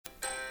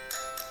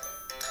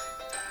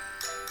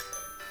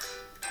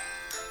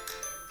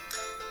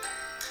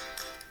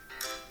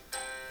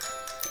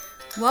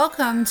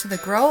Welcome to the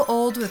Grow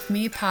Old With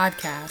Me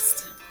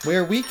podcast,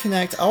 where we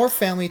connect our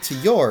family to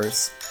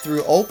yours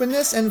through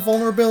openness and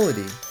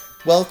vulnerability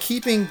while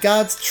keeping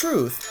God's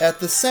truth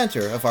at the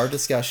center of our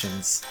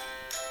discussions.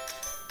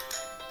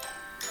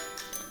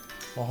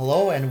 Well,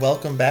 hello and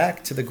welcome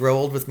back to the Grow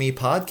Old With Me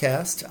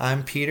podcast.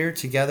 I'm Peter,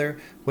 together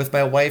with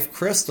my wife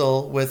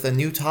Crystal, with a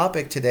new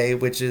topic today,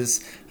 which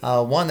is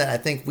one that I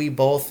think we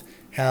both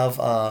have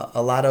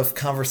a lot of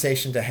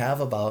conversation to have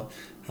about.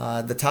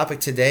 The topic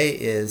today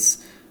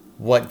is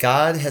what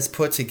God has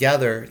put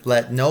together,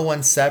 let no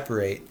one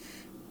separate,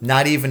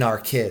 not even our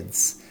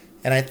kids.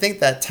 And I think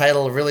that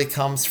title really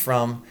comes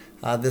from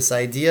this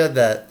idea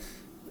that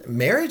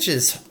marriage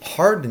is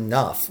hard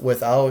enough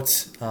without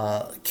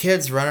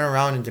kids running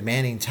around and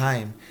demanding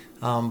time.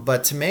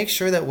 But to make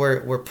sure that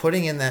we're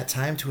putting in that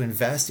time to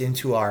invest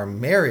into our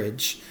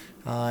marriage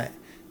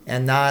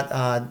and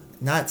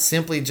not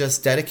simply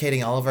just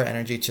dedicating all of our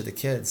energy to the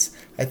kids.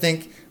 I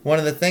think one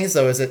of the things,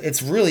 though, is that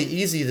it's really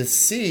easy to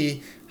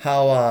see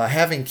how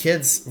having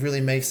kids really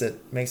makes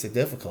it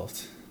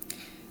difficult.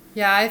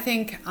 Yeah, I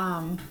think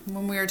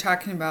when we were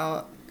talking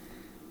about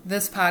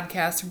this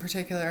podcast in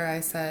particular, I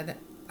said,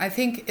 I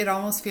think it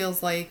almost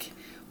feels like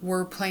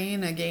we're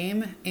playing a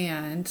game,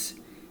 and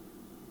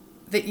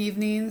the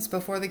evenings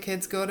before the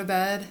kids go to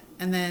bed,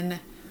 and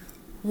then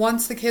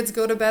once the kids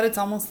go to bed, it's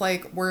almost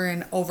like we're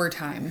in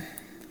overtime.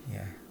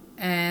 Yeah.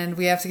 And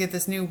we have to get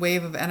this new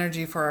wave of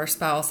energy for our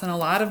spouse. And a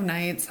lot of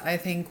nights, I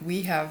think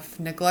we have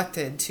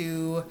neglected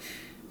to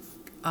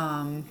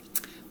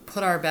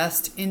put our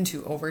best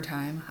into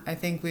overtime. I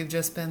think we've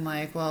just been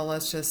like, well,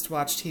 let's just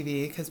watch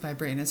TV because my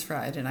brain is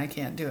fried and I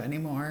can't do it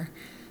anymore.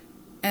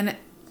 And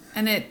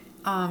it,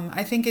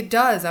 I think it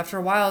does. After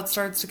a while, it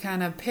starts to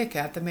kind of pick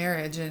at the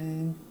marriage,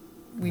 and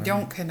we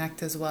don't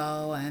connect as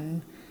well.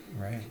 And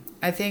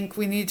I think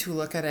we need to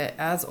look at it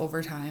as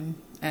overtime,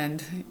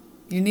 and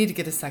you need to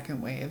get a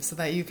second wave so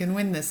that you can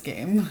win this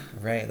game.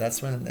 Right.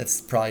 That's when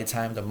it's probably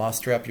time to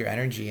muster up your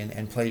energy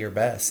and play your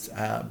best.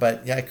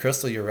 But yeah,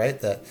 Crystal, you're right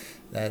that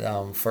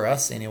for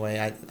us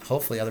anyway,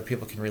 hopefully other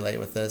people can relate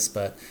with this.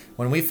 But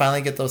when we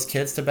finally get those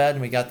kids to bed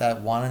and we got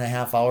that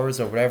 1.5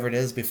 hours or whatever it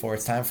is before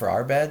it's time for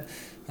our bed,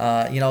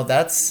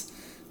 that's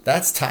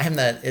time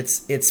that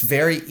it's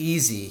very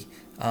easy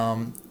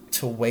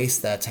to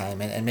waste that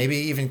time and maybe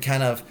even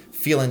kind of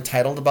feel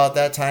entitled about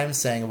that time,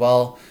 saying,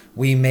 well,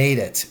 we made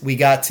it. We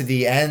got to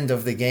the end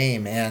of the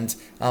game, and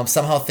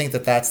somehow think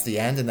that that's the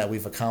end and that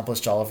we've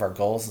accomplished all of our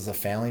goals as a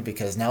family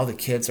because now the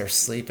kids are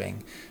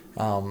sleeping.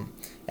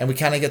 And we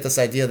kind of get this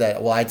idea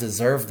that, well, I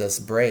deserve this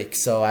break,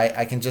 so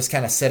I can just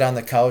kind of sit on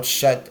the couch,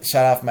 shut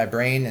off my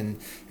brain,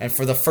 and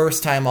for the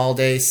first time all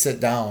day, sit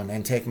down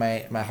and take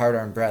my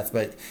hard-earned breath.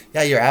 But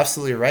yeah, you're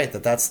absolutely right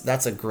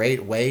that's a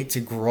great way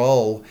to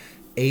grow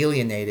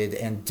alienated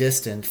and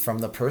distant from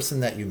the person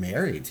that you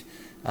married.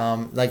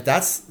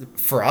 That's,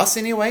 for us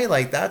anyway,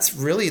 that's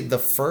really the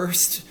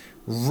first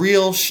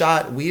real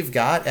shot we've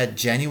got at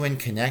genuine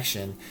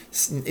connection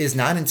is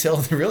not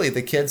until really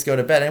the kids go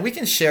to bed. And we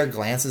can share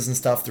glances and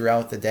stuff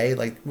throughout the day.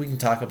 We can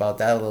talk about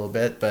that a little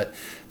bit, but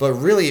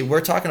really we're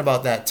talking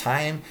about that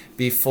time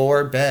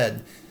before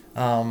bed,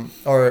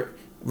 or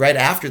right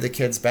after the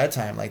kids'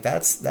 bedtime.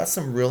 That's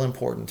some real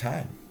important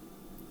time.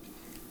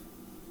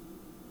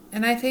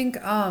 And I think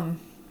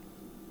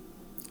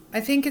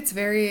it's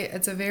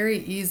a very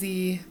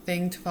easy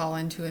thing to fall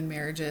into in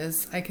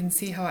marriages. I can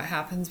see how it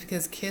happens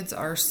because kids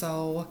are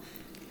so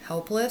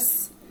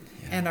helpless,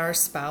 and our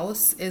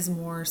spouse is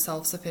more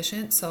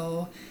self-sufficient.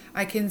 So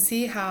I can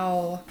see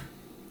how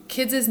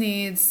kids'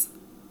 needs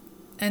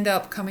end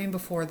up coming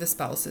before the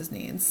spouse's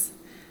needs.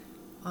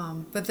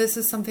 But this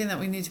is something that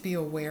we need to be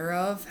aware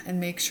of and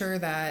make sure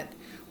that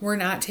we're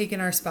not taking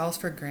our spouse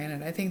for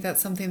granted. I think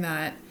that's something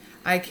that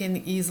I can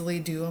easily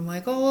do. I'm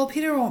like, oh, well,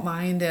 Peter won't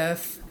mind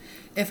if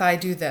I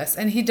do this.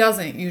 And he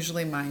doesn't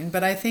usually mind.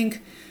 But I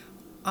think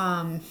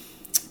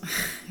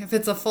if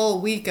it's a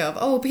full week of,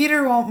 oh,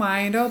 Peter won't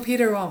mind,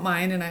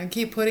 and I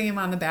keep putting him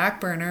on the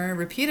back burner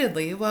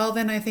repeatedly, well,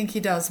 then I think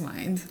he does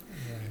mind.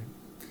 Right.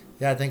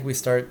 Yeah, I think we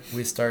start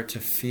to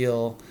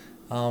feel,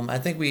 I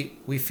think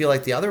we feel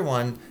like the other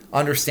one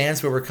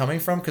understands where we're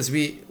coming from, because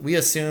we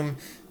assume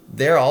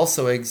they're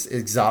also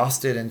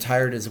exhausted and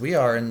tired as we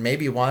are, and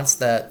maybe wants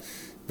that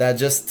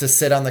just to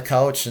sit on the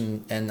couch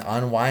and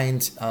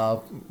unwind,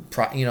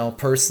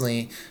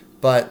 personally.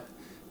 But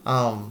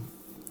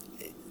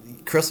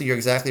Crystal, you're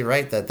exactly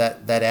right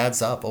that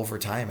adds up over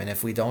time. And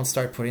if we don't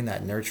start putting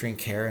that nurturing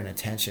care and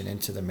attention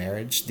into the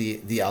marriage,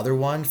 the other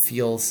one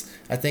feels,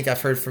 I think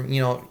I've heard from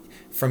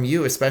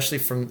you, especially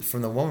from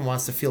the woman,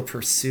 wants to feel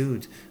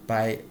pursued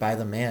by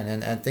the man.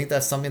 And I think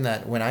that's something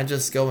that when I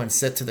just go and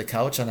sit to the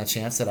couch on a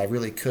chance that I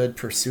really could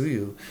pursue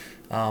you,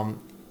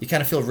 you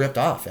kind of feel ripped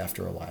off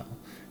after a while.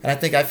 And I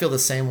think I feel the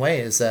same way,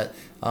 is that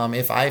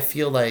if I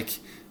feel like,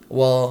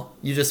 well,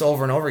 you just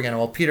over and over again,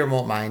 well, Peter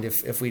won't mind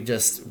if we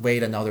just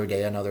wait another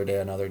day,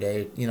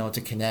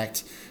 to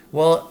connect.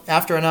 Well,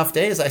 after enough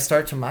days, I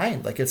start to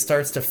mind. It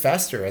starts to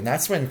fester. And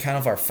that's when kind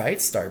of our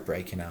fights start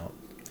breaking out.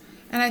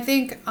 And I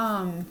think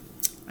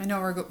I know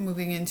we're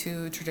moving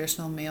into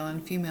traditional male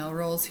and female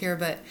roles here,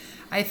 but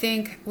I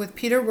think with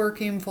Peter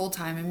working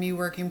full-time and me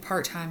working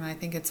part-time, I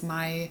think it's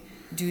my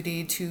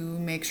duty to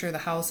make sure the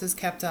house is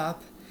kept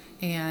up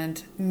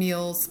and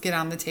meals get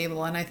on the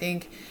table. And I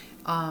think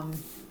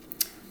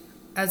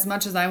as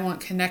much as I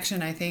want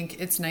connection, I think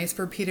it's nice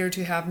for Peter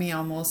to have me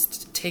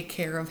almost take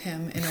care of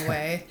him in a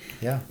way.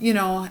 Yeah.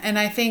 And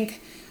I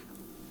think,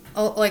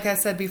 like I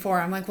said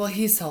before, I'm like, well,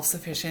 he's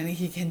self-sufficient.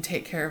 He can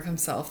take care of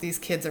himself. These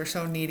kids are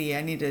so needy.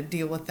 I need to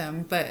deal with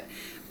them. But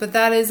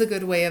that is a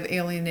good way of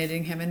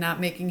alienating him and not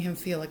making him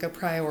feel like a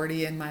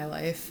priority in my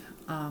life.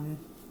 And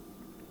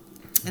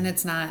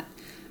it's not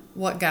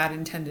what God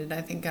intended.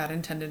 I think God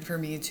intended for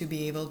me to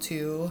be able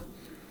to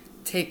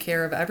take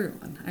care of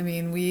everyone. I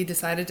mean, we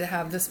decided to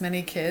have this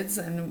many kids,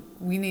 and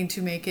we need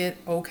to make it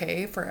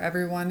okay for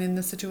everyone in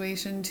the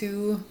situation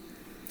to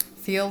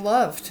feel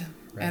loved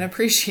and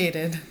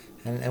appreciated.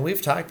 And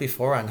we've talked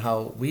before on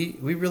how we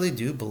really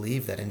do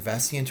believe that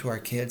investing into our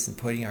kids and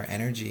putting our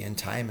energy and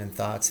time and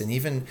thoughts and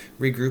even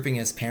regrouping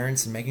as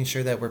parents and making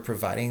sure that we're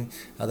providing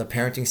the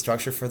parenting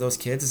structure for those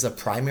kids is a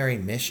primary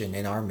mission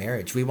in our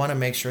marriage. We want to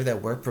make sure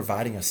that we're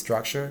providing a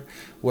structure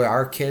where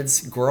our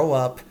kids grow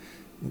up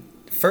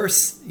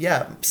first,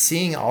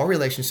 seeing our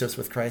relationships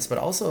with Christ, but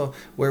also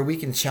where we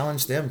can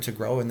challenge them to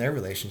grow in their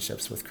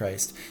relationships with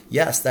Christ.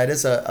 Yes, that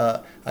is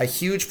a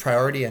huge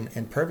priority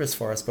and purpose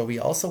for us, but we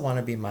also want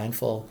to be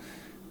mindful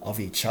of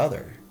each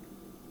other.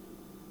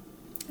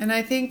 And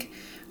I think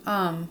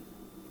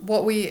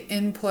what we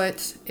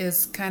input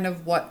is kind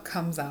of what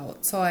comes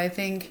out. So I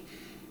think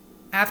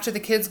after the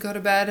kids go to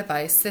bed, if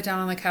I sit down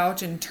on the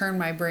couch and turn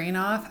my brain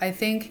off, I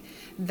think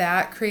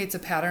that creates a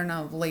pattern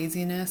of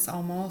laziness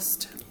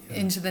almost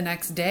into the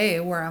next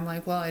day where I'm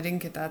like, well, I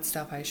didn't get that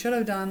stuff I should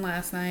have done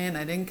last night and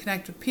I didn't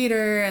connect with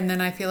Peter. And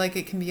then I feel like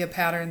it can be a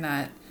pattern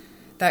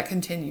that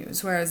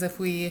continues. Whereas if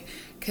we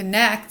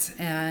connect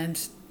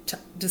and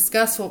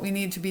discuss what we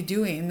need to be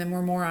doing, then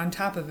we're more on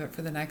top of it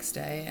for the next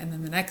day. And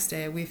then the next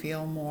day we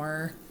feel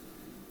more,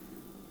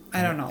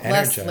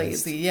 less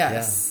lazy.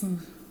 Yes. Yeah.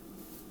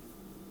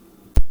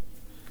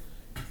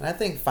 And I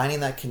think finding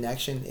that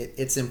connection,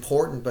 it's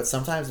important, but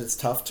sometimes it's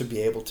tough to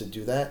be able to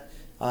do that.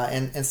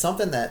 And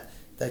something that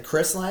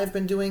Chris and I have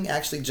been doing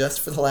actually just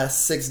for the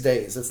last 6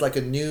 days. It's like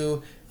a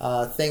new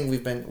thing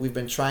we've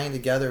been trying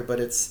together,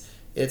 but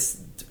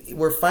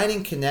we're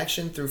finding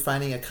connection through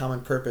finding a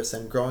common purpose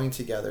and growing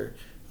together.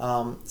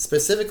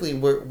 Specifically,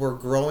 we're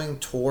growing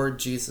toward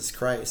Jesus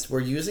Christ. We're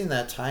using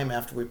that time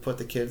after we put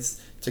the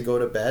kids to go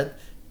to bed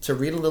to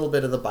read a little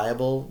bit of the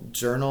Bible,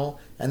 journal,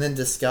 and then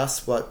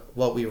discuss what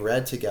we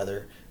read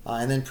together,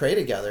 and then pray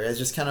together as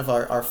just kind of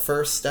our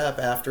first step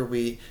after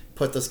we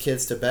put those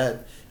kids to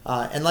bed.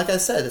 And like I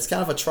said, it's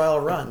kind of a trial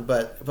run,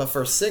 but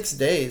for 6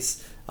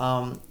 days,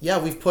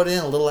 we've put in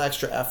a little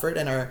extra effort,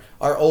 and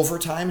our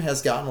overtime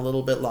has gotten a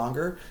little bit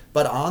longer.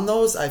 But on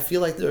those, I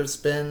feel like there's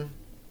been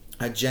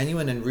a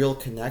genuine and real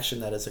connection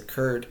that has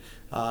occurred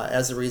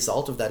as a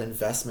result of that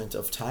investment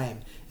of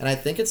time. And I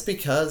think it's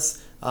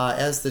because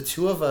as the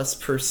two of us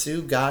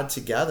pursue God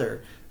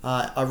together,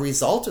 a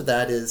result of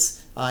that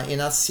is in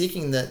us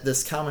seeking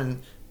this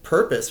common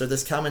purpose or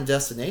this common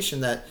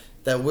destination that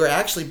we're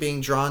actually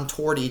being drawn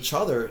toward each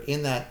other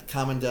in that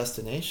common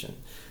destination.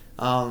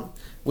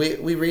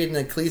 We read in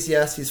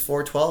Ecclesiastes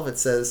 4:12, it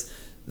says,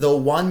 though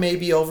one may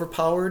be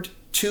overpowered,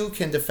 two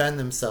can defend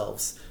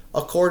themselves.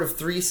 A cord of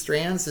 3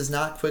 strands is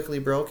not quickly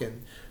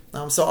broken.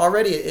 So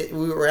already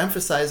we were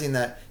emphasizing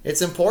that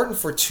it's important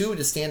for two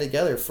to stand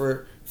together,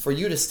 for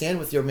you to stand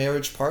with your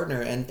marriage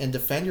partner and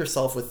defend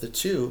yourself with the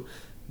two.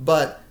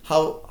 But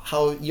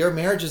how your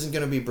marriage isn't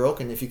going to be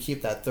broken if you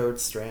keep that third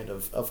strand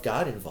of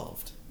God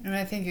involved. And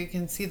I think you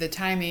can see the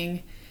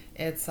timing.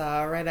 It's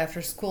right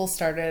after school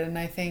started, and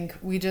I think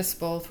we just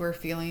both were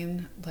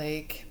feeling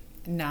like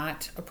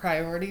not a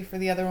priority for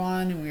the other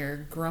one, and we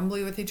were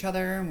grumbly with each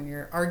other, and we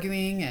were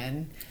arguing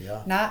and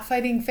not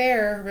fighting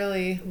fair,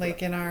 really,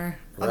 like in our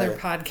other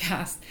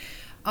podcast.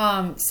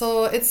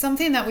 So it's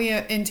something that we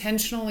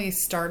intentionally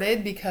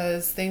started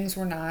because things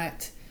were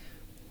not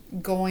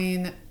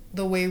going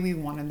the way we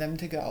wanted them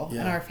to go.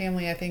 And our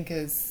family, I think,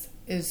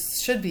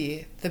 should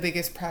be the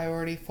biggest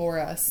priority for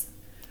us.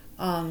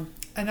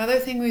 Another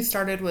thing we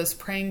started was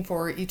praying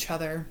for each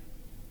other.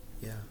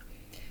 Yeah.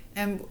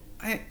 And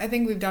I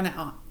think we've done it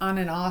on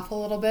and off a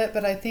little bit,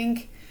 but I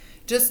think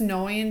just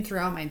knowing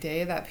throughout my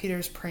day that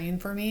Peter's praying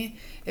for me,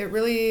 it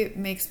really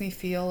makes me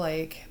feel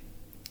like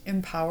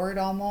empowered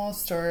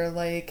almost, or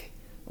like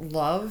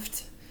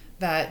loved,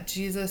 that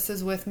Jesus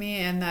is with me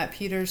and that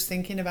Peter's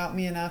thinking about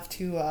me enough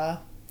to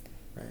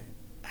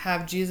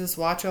have Jesus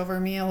watch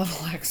over me a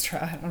little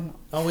extra. I don't know.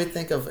 Oh, we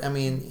think of,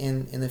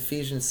 in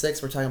Ephesians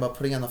 6, we're talking about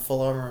putting on the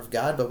full armor of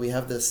God, but we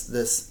have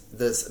this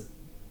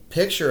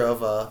picture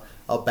of a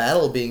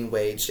battle being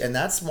waged, and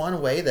that's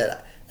one way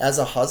that as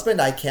a husband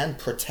I can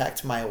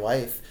protect my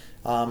wife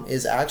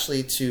is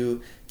actually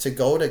to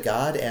go to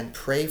God and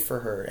pray for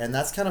her. And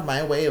that's kind of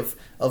my way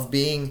of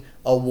being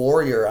a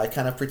warrior. I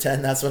kind of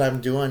pretend that's what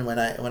I'm doing when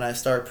I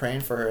start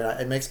praying for her.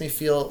 It makes me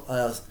feel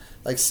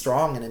like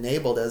strong and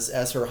enabled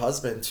as her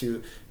husband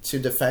to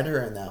defend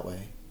her in that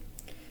way.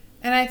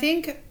 And I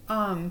think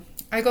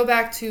I go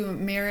back to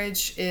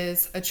marriage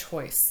is a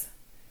choice.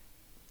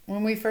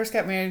 When we first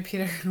got married,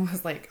 Peter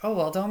was like, oh,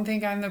 well, don't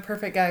think I'm the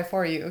perfect guy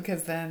for you,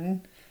 because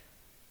then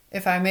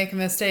if I make a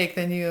mistake,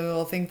 then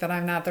you'll think that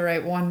I'm not the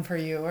right one for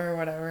you or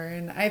whatever.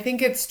 And I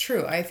think it's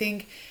true. I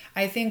think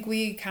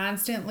we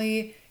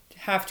constantly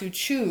have to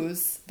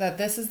choose that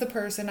this is the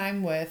person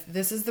I'm with.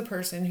 This is the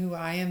person who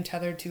I am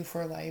tethered to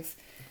for life.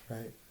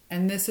 Right.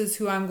 And this is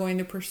who I'm going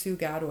to pursue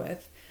God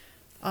with.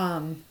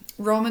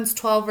 Romans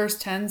 12 verse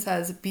 10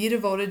 says, be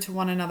devoted to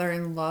one another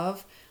in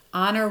love,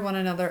 honor one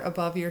another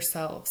above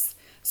yourselves.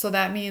 So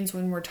that means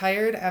when we're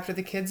tired after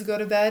the kids go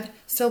to bed,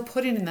 still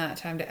putting in that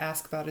time to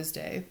ask about his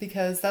day,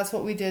 because that's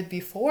what we did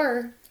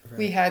before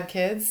we had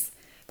kids.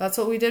 That's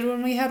what we did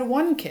when we had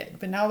one kid.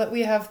 But now that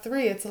we have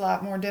 3, it's a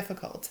lot more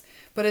difficult.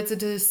 But it's a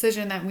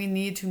decision that we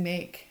need to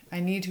make. I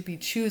need to be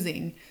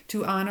choosing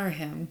to honor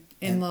him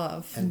in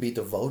love. And be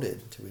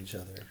devoted to each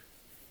other.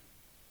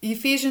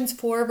 Ephesians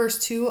 4 verse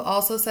 2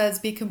 also says,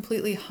 be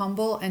completely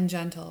humble and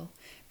gentle.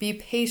 Be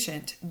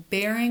patient,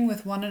 bearing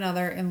with one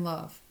another in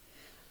love.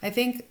 I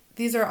think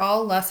these are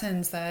all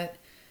lessons that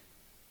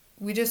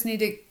we just need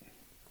to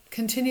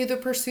continue the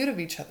pursuit of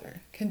each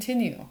other.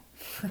 Continue.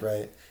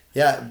 Right.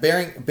 Yeah,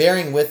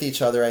 bearing with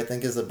each other, I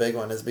think, is a big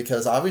one, is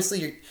because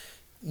obviously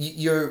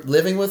you're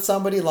living with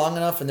somebody long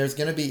enough and there's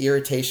going to be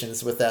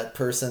irritations with that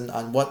person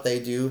on what they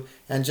do,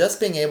 and just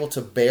being able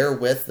to bear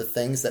with the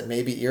things that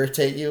maybe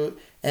irritate you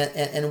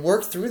and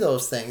work through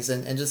those things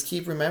and just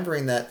keep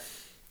remembering that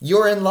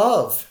you're in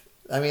love.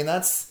 I mean,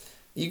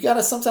 you got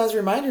to sometimes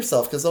remind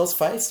yourself, because those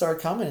fights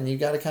start coming and you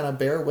got to kind of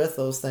bear with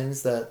those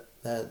things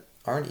that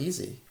aren't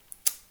easy.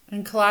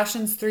 And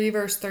Colossians 3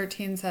 verse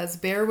 13 says,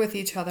 bear with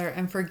each other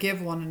and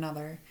forgive one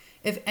another.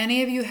 If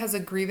any of you has a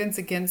grievance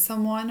against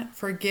someone,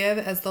 forgive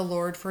as the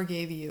Lord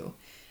forgave you.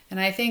 And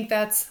I think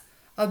that's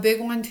a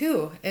big one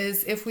too,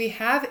 is if we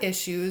have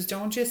issues,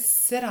 don't just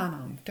sit on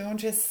them. Don't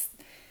just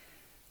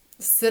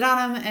sit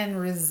on them and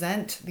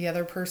resent the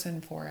other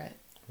person for it.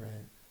 Right.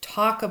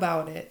 Talk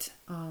about it.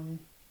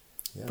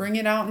 Bring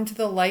it out into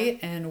the light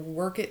and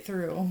work it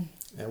through.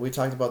 And we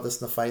talked about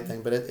this in the fight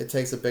thing, but it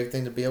takes a big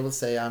thing to be able to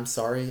say, I'm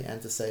sorry,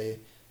 and to say,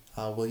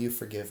 will you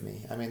forgive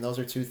me? I mean, those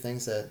are two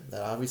things that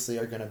obviously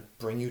are going to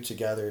bring you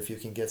together if you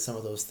can get some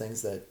of those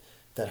things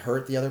that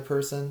hurt the other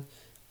person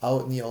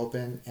out in the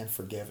open and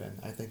forgiven,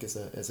 I think is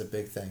a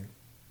big thing.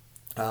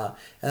 And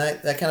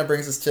that kind of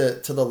brings us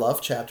to the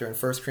love chapter in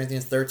 1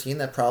 Corinthians 13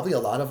 that probably a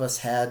lot of us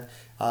had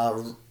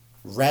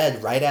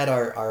read right at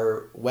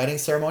our wedding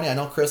ceremony. I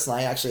know Chris and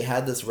I actually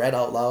had this read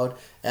out loud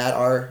at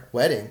our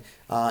wedding.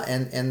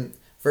 And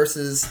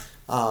verses,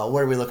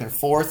 what are we looking,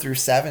 4 through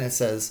 7, it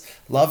says,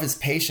 love is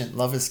patient,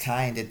 love is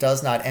kind. It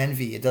does not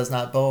envy, it does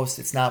not boast,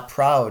 it's not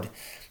proud.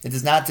 It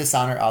does not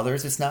dishonor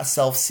others. It's not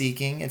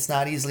self-seeking. It's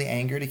not easily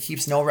angered. It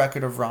keeps no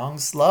record of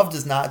wrongs. Love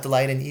does not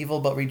delight in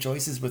evil, but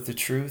rejoices with the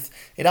truth.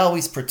 It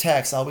always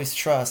protects, always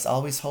trusts,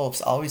 always hopes,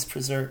 always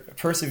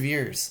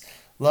perseveres.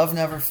 Love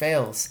never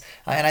fails.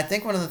 And I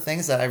think one of the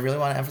things that I really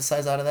want to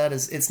emphasize out of that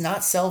is it's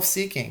not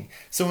self-seeking.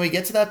 So when we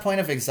get to that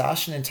point of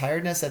exhaustion and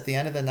tiredness at the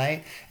end of the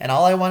night, and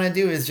all I want to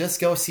do is just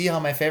go see how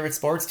my favorite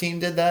sports team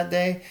did that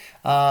day,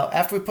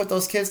 after we put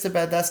those kids to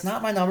bed, that's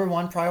not my number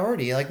one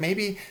priority. Like,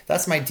 maybe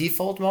that's my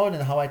default mode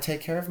and how I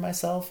take care of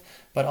myself,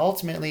 but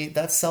ultimately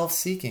that's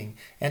self-seeking.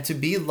 And to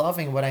be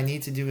loving, what I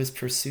need to do is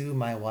pursue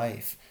my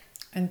wife.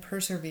 And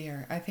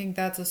persevere. I think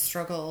that's a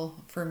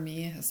struggle for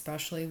me,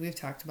 especially. We've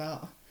talked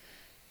about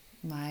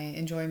my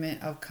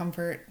enjoyment of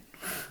comfort,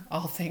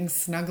 all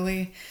things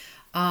snuggly.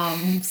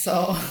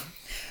 So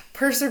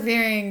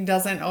persevering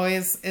doesn't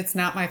always, it's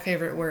not my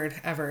favorite word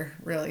ever,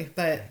 really.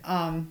 But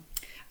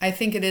I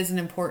think it is an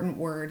important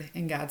word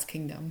in God's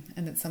kingdom,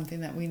 and it's something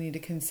that we need to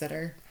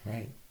consider.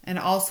 Right. And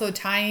also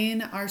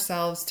tying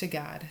ourselves to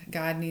God.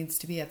 God needs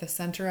to be at the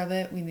center of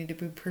it. We need to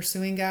be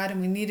pursuing God,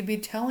 and we need to be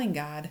telling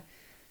God,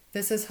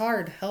 this is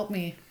hard, help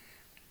me.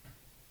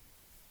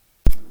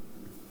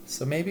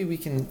 So maybe we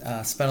can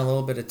spend a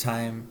little bit of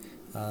time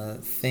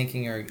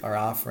thinking or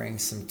offering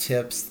some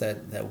tips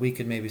that we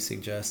could maybe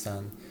suggest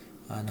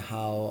on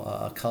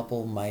how a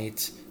couple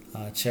might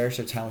cherish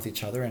their time with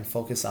each other and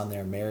focus on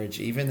their marriage,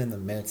 even in the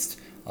midst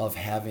of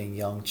having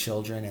young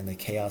children and the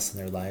chaos in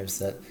their lives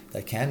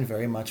that can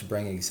very much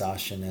bring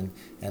exhaustion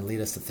and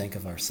lead us to think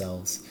of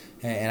ourselves.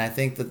 And I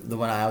think that the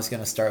one I was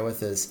going to start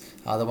with is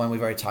the one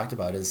we've already talked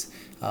about, is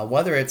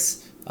whether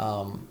it's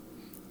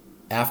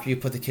after you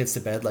put the kids to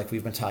bed, like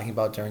we've been talking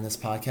about during this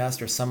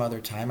podcast, or some other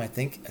time. I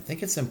think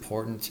it's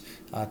important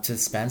to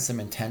spend some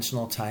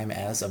intentional time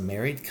as a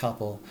married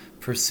couple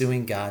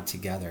pursuing God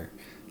together.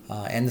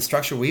 And the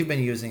structure we've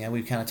been using, and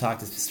we've kind of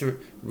talked, is just to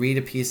read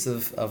a piece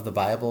of the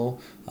Bible,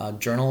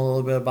 journal a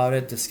little bit about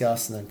it,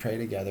 discuss, and then pray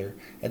together.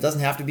 It doesn't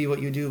have to be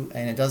what you do,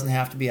 and it doesn't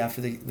have to be after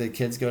the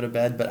kids go to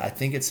bed, but I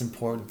think it's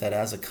important that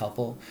as a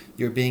couple,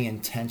 you're being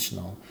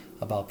intentional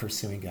about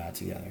pursuing God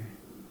together.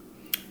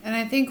 And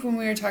I think when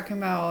we were talking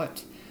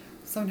about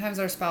sometimes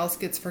our spouse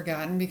gets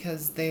forgotten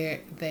because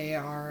they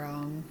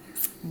are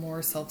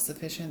more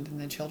self-sufficient than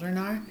the children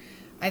are.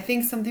 I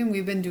think something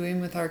we've been doing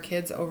with our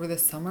kids over the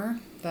summer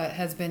that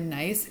has been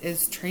nice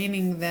is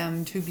training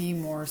them to be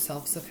more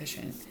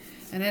self-sufficient.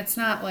 And it's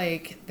not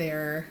like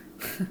they're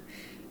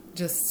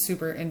just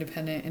super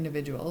independent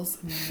individuals.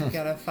 I mean, we've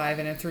got a 5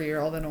 and a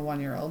 3-year-old and a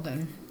 1-year-old,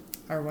 and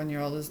our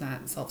 1-year-old is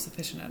not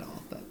self-sufficient at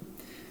all. But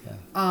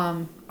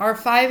our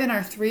 5 and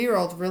our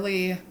 3-year-old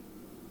really,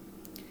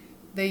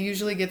 they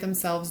usually get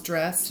themselves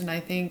dressed, and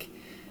I think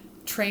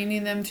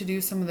training them to do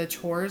some of the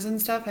chores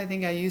and stuff. I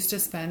think I used to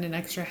spend an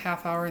extra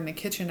half hour in the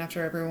kitchen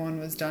after everyone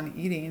was done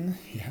eating.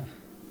 Yeah.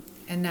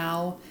 And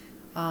now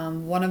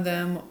one of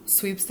them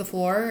sweeps the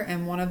floor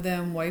and one of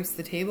them wipes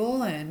the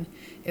table. And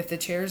if the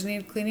chairs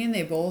need cleaning,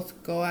 they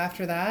both go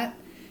after that.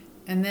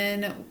 And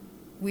then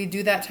we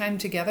do that time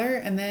together.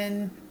 And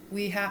then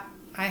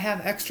I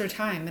have extra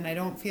time and I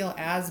don't feel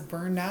as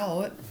burned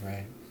out.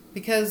 Right.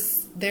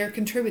 Because they're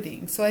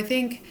contributing. So I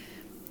think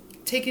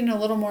taking a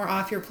little more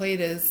off your plate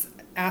is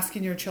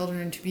asking your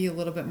children to be a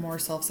little bit more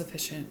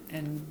self-sufficient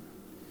and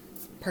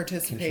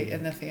participate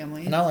in the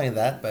family. And not only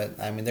that, but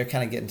I mean, they're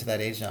kind of getting to that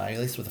age now, at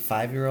least with a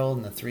 5-year-old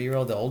and a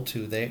 3-year-old, the old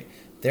two, they're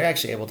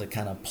actually able to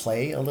kind of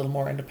play a little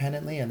more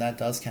independently, and that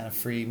does kind of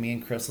free me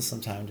and Crystal some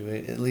time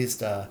to at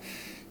least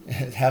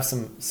have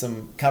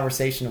some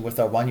conversation with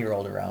our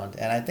 1-year-old around.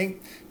 And I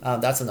think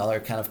that's another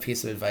kind of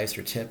piece of advice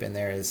or tip in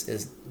there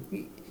is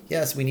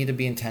yes, we need to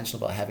be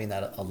intentional about having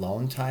that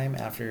alone time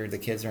after the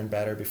kids are in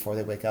bed or before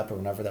they wake up or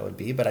whenever that would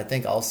be. But I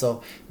think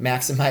also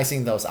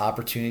maximizing those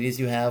opportunities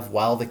you have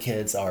while the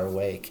kids are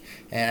awake.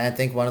 And I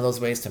think one of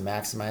those ways to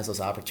maximize those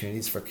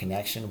opportunities for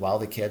connection while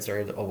the kids are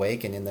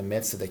awake and in the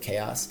midst of the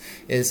chaos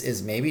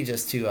is maybe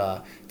just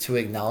to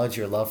acknowledge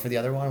your love for the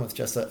other one with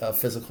just a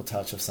physical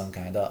touch of some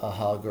kind, a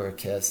hug or a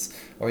kiss,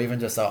 or even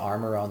just an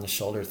arm around the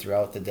shoulder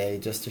throughout the day,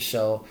 just to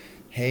show,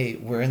 hey,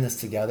 we're in this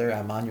together,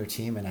 I'm on your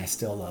team, and I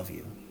still love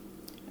you.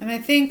 And I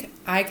think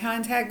eye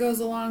contact goes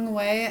a long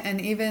way,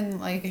 and even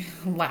like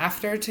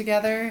laughter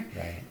together.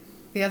 Right.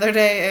 The other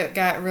day it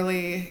got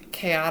really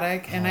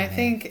chaotic, and I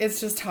think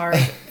it's just hard.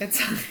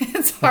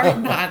 It's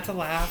hard not to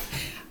laugh.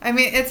 I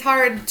mean, it's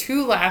hard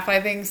to laugh, I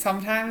think,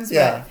 sometimes.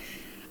 Yeah. But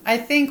I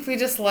think we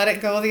just let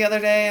it go the other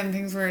day, and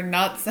things were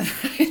nuts, and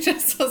I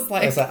just was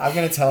like, I'm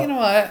going to tell you know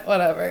what,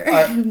 whatever.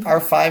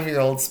 Our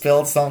 5-year-old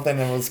spilled something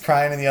and was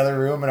crying in the other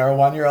room, and our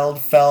 1-year-old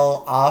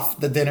fell off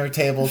the dinner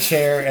table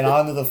chair and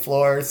onto the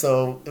floor.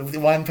 So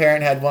one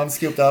parent had one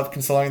scooped up,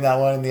 consoling that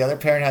one, and the other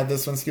parent had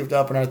this one scooped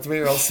up, and our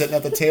 3-year-old sitting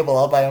at the table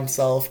all by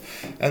himself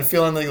and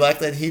feeling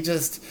neglected. He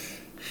just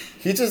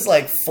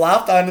like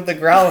flopped onto the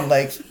ground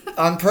like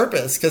on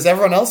purpose because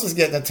everyone else was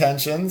getting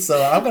attention. So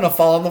I'm going to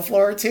fall on the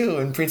floor too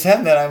and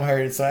pretend that I'm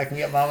hurt so I can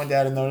get mom and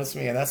dad to notice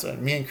me. And that's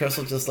what me and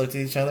Crystal just looked at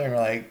each other and we're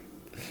like,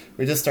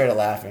 we just started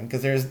laughing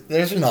because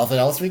there's nothing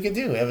else we could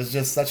do. It was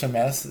just such a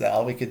mess that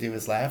all we could do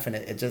was laugh. And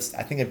it just,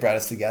 I think it brought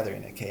us together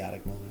in a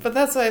chaotic moment. But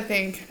that's what I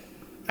think.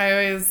 I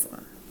always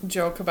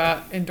joke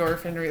about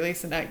endorphin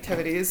release and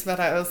activities, but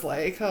I was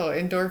like, oh,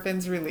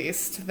 endorphins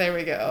released. There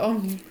we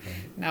go. Right.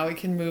 Now we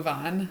can move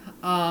on.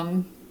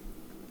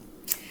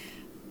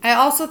 I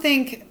also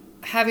think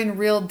having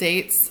real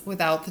dates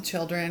without the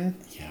children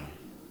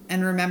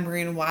and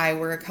remembering why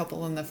we're a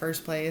couple in the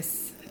first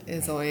place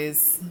is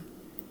always...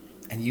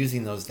 And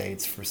using those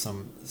dates for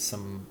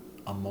some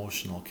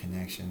emotional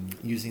connection,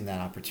 using that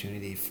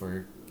opportunity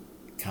for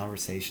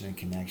conversation and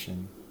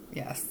connection.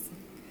 Yes.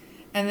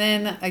 And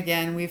then,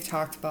 again, we've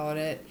talked about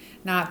it,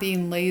 not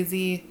being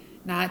lazy,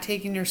 not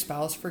taking your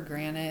spouse for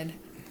granted,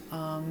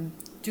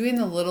 doing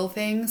the little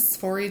things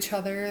for each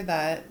other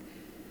that,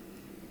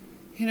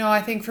 you know,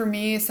 I think for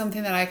me,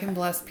 something that I can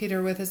bless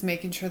Peter with is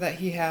making sure that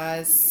he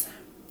has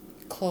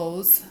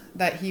clothes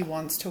that he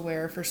wants to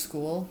wear for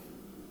school,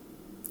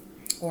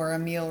 or a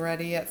meal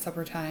ready at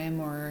supper time,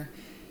 or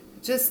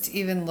just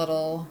even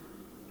little,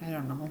 I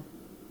don't know,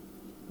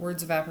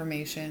 words of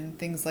affirmation,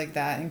 things like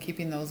that, and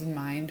keeping those in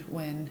mind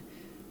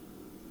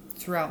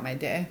throughout my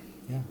day.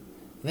 Yeah.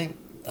 I think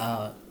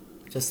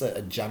just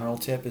a general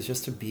tip is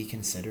just to be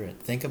considerate.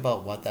 Think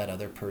about what that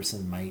other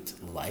person might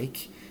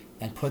like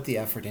and put the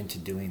effort into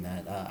doing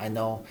that. I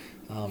know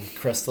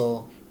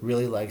Crystal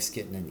really likes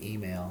getting an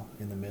email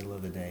in the middle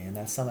of the day, and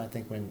that's something I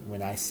think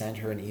when I send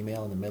her an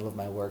email in the middle of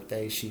my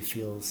workday, she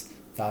feels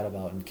thought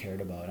about and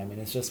cared about. I mean,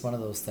 it's just one of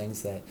those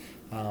things that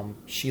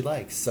she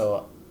likes,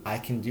 so I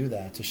can do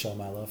that to show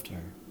my love to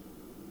her.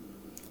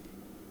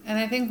 And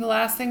I think the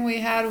last thing we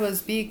had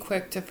was be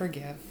quick to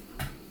forgive.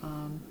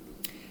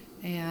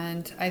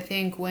 And I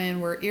think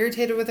when we're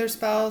irritated with our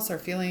spouse or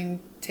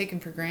feeling taken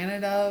for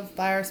granted of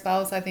by our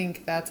spouse, I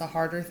think that's a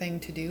harder thing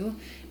to do.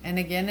 And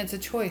again, it's a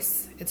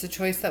choice. It's a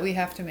choice that we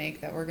have to make,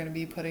 that we're going to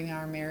be putting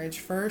our marriage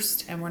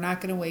first, and we're not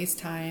going to waste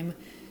time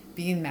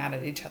being mad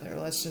at each other.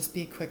 Let's just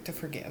be quick to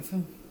forgive.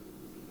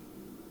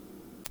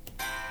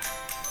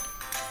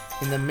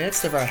 In the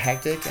midst of our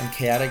hectic and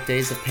chaotic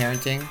days of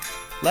parenting,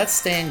 let's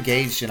stay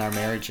engaged in our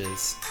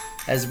marriages.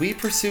 As we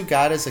pursue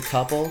God as a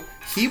couple,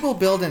 He will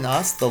build in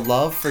us the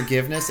love,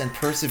 forgiveness, and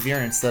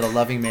perseverance that a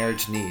loving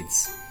marriage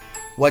needs.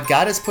 What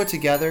God has put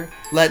together,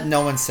 let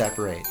no one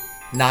separate,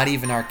 not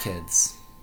even our kids.